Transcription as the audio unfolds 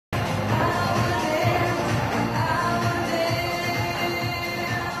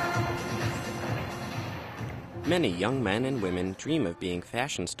Many young men and women dream of being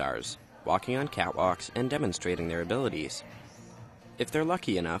fashion stars, walking on catwalks and demonstrating their abilities. If they're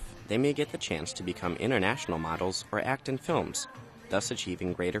lucky enough, they may get the chance to become international models or act in films, thus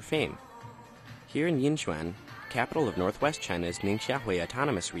achieving greater fame. Here in Yinchuan, capital of northwest China's Ningxiahui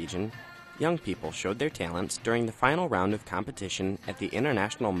Autonomous Region, young people showed their talents during the final round of competition at the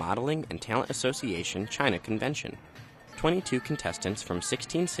International Modeling and Talent Association China Convention. 22 contestants from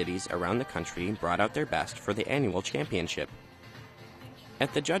 16 cities around the country brought out their best for the annual championship.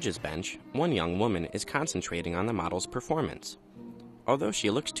 At the judges' bench, one young woman is concentrating on the model's performance. Although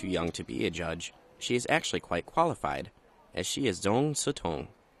she looks too young to be a judge, she is actually quite qualified, as she is Zhong Sitong,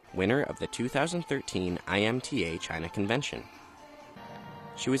 winner of the 2013 IMTA China Convention.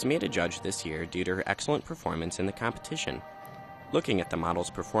 She was made a judge this year due to her excellent performance in the competition. Looking at the models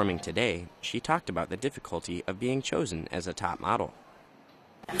performing today, she talked about the difficulty of being chosen as a top model.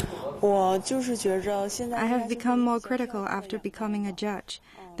 I have become more critical after becoming a judge.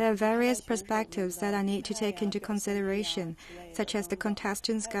 There are various perspectives that I need to take into consideration, such as the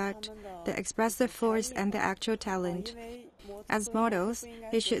contestant's gut, the expressive force, and the actual talent. As models,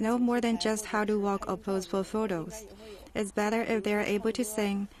 they should know more than just how to walk or pose for photos. It's better if they are able to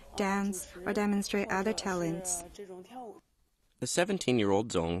sing, dance, or demonstrate other talents. The 17-year-old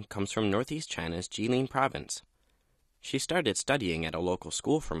Zhong comes from northeast China's Jilin province. She started studying at a local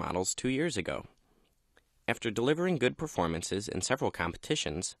school for models 2 years ago. After delivering good performances in several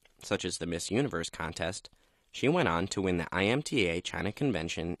competitions, such as the Miss Universe contest, she went on to win the IMTA China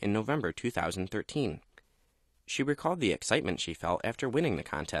Convention in November 2013. She recalled the excitement she felt after winning the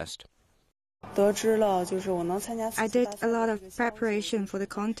contest. I did a lot of preparation for the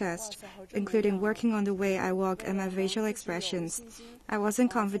contest, including working on the way I walk and my facial expressions. I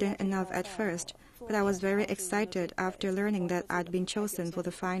wasn't confident enough at first, but I was very excited after learning that I'd been chosen for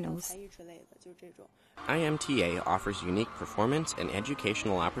the finals. IMTA offers unique performance and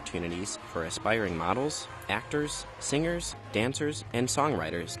educational opportunities for aspiring models, actors, singers, dancers, and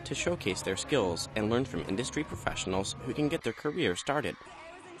songwriters to showcase their skills and learn from industry professionals who can get their career started.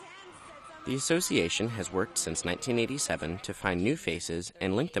 The association has worked since 1987 to find new faces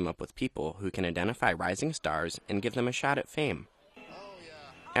and link them up with people who can identify rising stars and give them a shot at fame.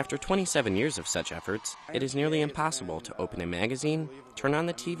 After 27 years of such efforts, it is nearly impossible to open a magazine, turn on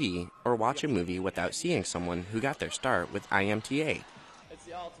the TV, or watch a movie without seeing someone who got their start with IMTA.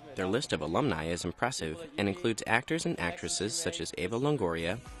 Their list of alumni is impressive and includes actors and actresses such as Eva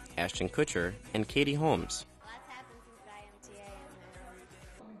Longoria, Ashton Kutcher, and Katie Holmes.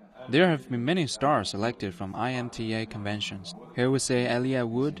 There have been many stars selected from IMTA conventions. Here we say Elijah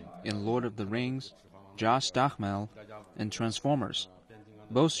Wood in Lord of the Rings, Josh Duhamel in Transformers.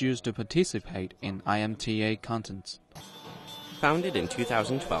 Both used to participate in IMTA contents. Founded in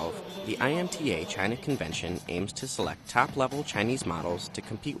 2012, the IMTA China Convention aims to select top-level Chinese models to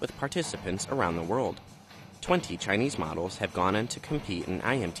compete with participants around the world. 20 Chinese models have gone on to compete in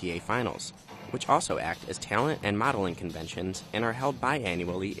IMTA finals, which also act as talent and modeling conventions and are held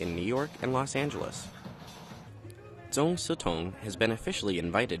biannually in New York and Los Angeles. Zhong Sitong has been officially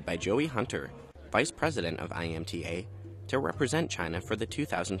invited by Joey Hunter, vice president of IMTA, to represent China for the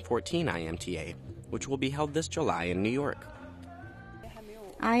 2014 IMTA, which will be held this July in New York.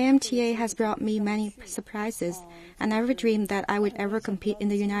 IMTA has brought me many surprises. I never dreamed that I would ever compete in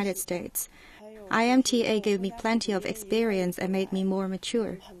the United States. IMTA gave me plenty of experience and made me more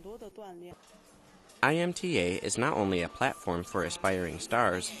mature. IMTA is not only a platform for aspiring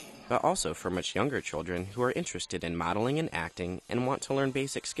stars, but also for much younger children who are interested in modeling and acting and want to learn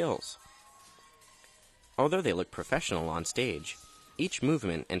basic skills. Although they look professional on stage, each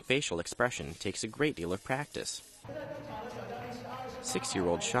movement and facial expression takes a great deal of practice.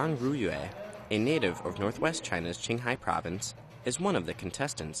 6-year-old Shang Ruyue, a native of northwest China's Qinghai province, is one of the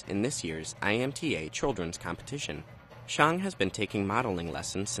contestants in this year's IMTA children's competition. Shang has been taking modeling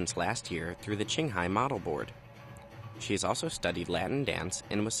lessons since last year through the Qinghai Model Board. She has also studied Latin dance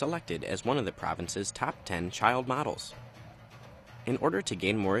and was selected as one of the province's top 10 child models. In order to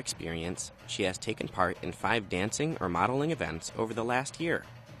gain more experience, she has taken part in 5 dancing or modeling events over the last year.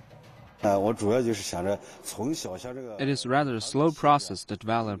 It is rather a slow process to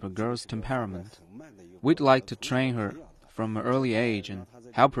develop a girl's temperament. We'd like to train her from an early age and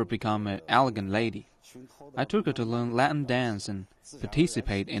help her become an elegant lady. I took her to learn Latin dance and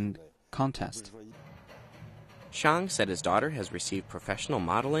participate in contests. Shang said his daughter has received professional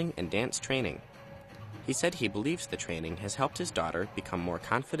modeling and dance training. He said he believes the training has helped his daughter become more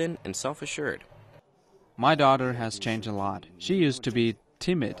confident and self-assured. My daughter has changed a lot. She used to be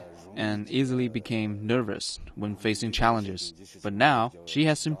timid, and easily became nervous when facing challenges. But now she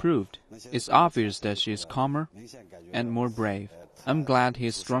has improved. It's obvious that she is calmer and more brave. I'm glad he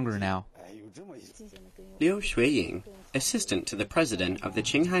is stronger now. Liu Xueying, assistant to the president of the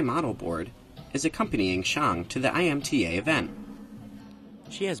Qinghai Model Board, is accompanying Shang to the IMTA event.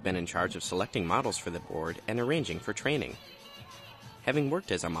 She has been in charge of selecting models for the board and arranging for training. Having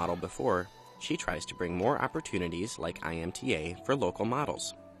worked as a model before, she tries to bring more opportunities like IMTA for local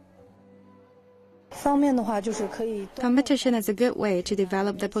models. Competition is a good way to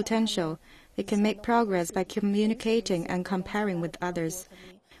develop the potential. They can make progress by communicating and comparing with others.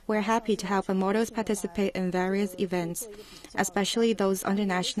 We're happy to help models participate in various events, especially those on the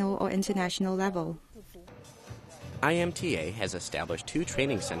national or international level. IMTA has established 2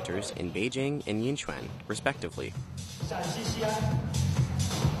 training centers in Beijing and Yinchuan, respectively.